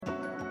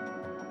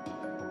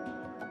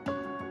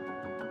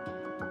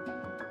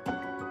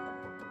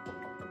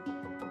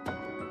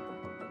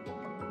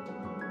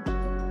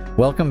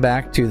Welcome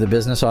back to the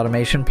Business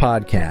Automation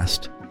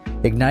Podcast,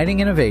 igniting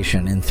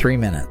innovation in 3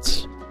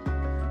 minutes.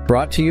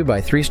 Brought to you by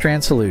Three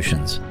Strand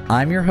Solutions.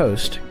 I'm your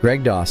host,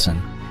 Greg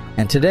Dawson,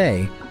 and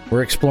today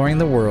we're exploring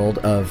the world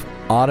of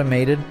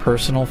automated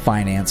personal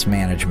finance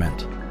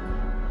management.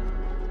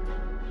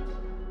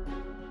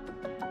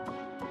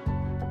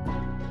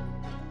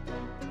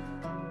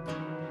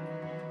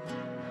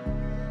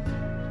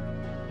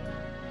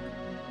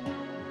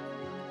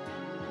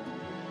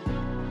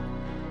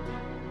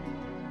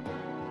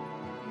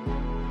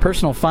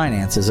 Personal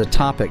finance is a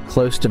topic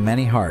close to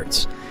many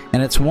hearts,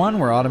 and it's one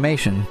where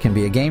automation can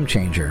be a game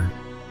changer.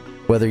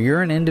 Whether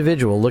you're an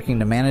individual looking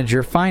to manage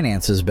your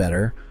finances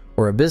better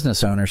or a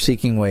business owner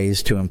seeking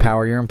ways to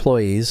empower your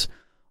employees,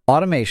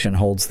 automation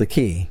holds the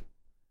key.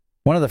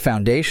 One of the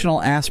foundational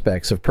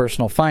aspects of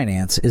personal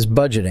finance is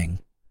budgeting.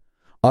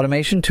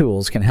 Automation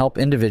tools can help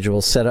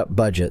individuals set up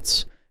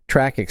budgets,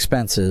 track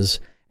expenses,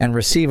 and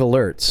receive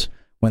alerts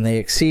when they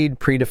exceed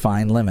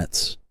predefined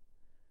limits.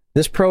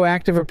 This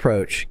proactive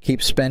approach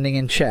keeps spending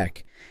in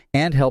check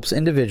and helps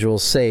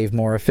individuals save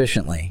more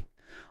efficiently.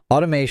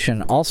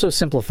 Automation also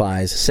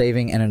simplifies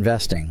saving and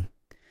investing.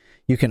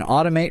 You can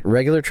automate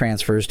regular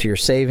transfers to your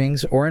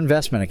savings or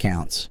investment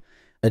accounts.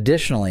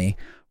 Additionally,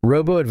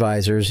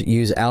 robo-advisors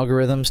use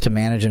algorithms to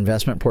manage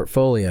investment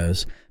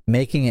portfolios,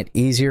 making it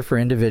easier for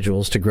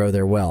individuals to grow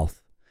their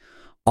wealth.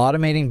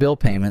 Automating bill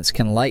payments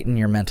can lighten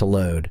your mental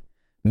load.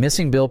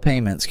 Missing bill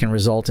payments can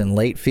result in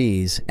late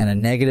fees and a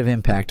negative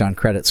impact on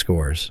credit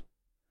scores.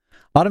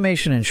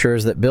 Automation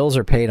ensures that bills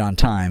are paid on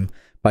time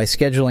by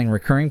scheduling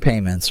recurring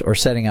payments or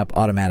setting up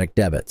automatic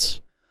debits.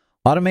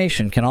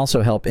 Automation can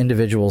also help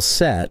individuals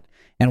set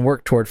and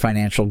work toward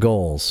financial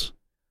goals.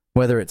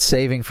 Whether it's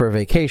saving for a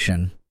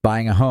vacation,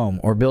 buying a home,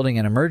 or building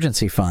an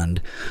emergency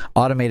fund,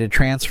 automated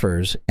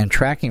transfers and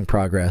tracking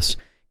progress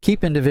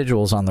keep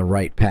individuals on the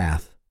right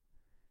path.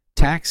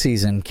 Tax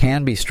season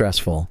can be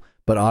stressful,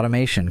 but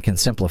automation can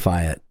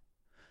simplify it.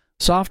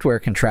 Software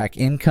can track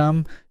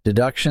income,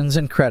 deductions,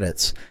 and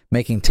credits,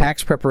 making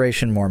tax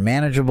preparation more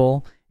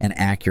manageable and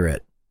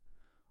accurate.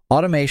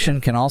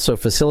 Automation can also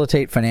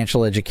facilitate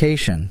financial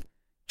education.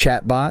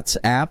 Chatbots,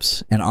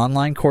 apps, and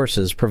online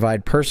courses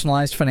provide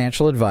personalized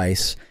financial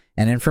advice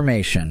and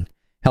information,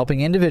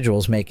 helping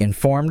individuals make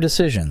informed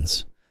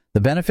decisions.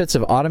 The benefits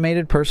of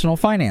automated personal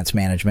finance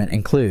management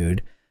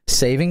include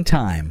saving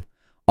time.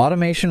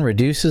 Automation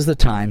reduces the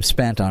time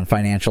spent on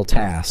financial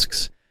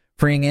tasks,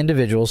 freeing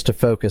individuals to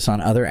focus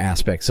on other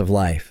aspects of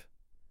life.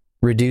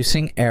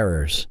 Reducing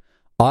errors.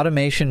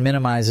 Automation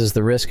minimizes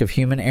the risk of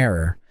human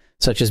error,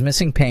 such as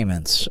missing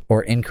payments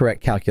or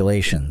incorrect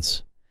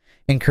calculations.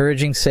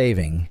 Encouraging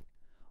saving.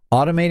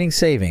 Automating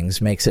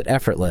savings makes it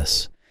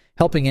effortless,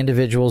 helping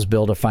individuals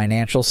build a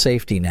financial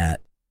safety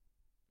net.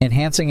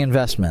 Enhancing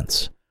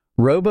investments.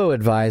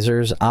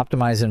 Robo-advisors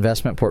optimize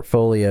investment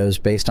portfolios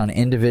based on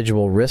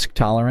individual risk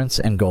tolerance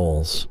and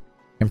goals.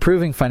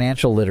 Improving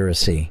financial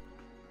literacy.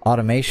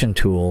 Automation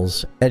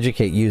tools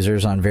educate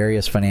users on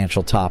various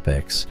financial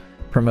topics,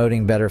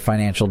 promoting better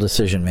financial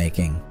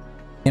decision-making.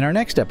 In our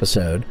next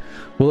episode,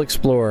 we'll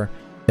explore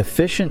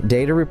efficient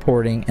data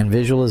reporting and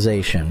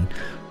visualization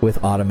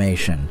with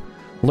automation.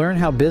 Learn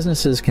how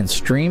businesses can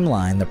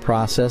streamline the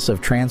process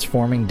of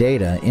transforming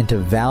data into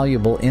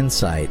valuable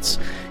insights,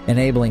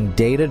 enabling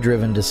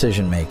data-driven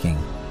decision-making.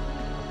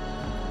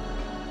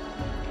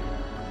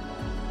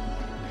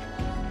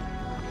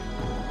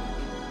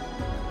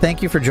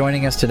 Thank you for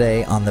joining us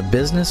today on the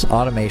Business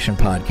Automation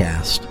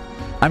Podcast.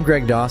 I'm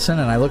Greg Dawson,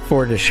 and I look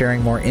forward to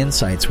sharing more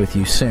insights with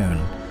you soon.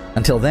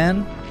 Until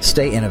then,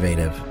 stay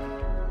innovative.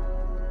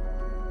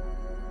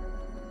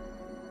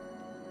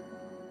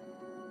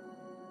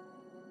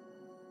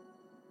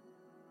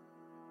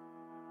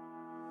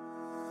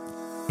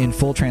 In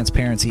full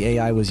transparency,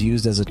 AI was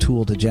used as a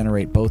tool to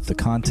generate both the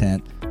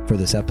content for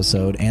this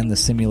episode and the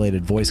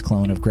simulated voice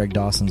clone of Greg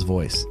Dawson's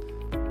voice.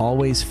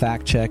 Always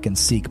fact check and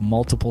seek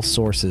multiple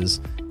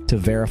sources to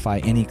verify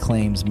any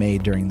claims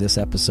made during this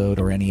episode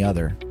or any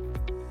other.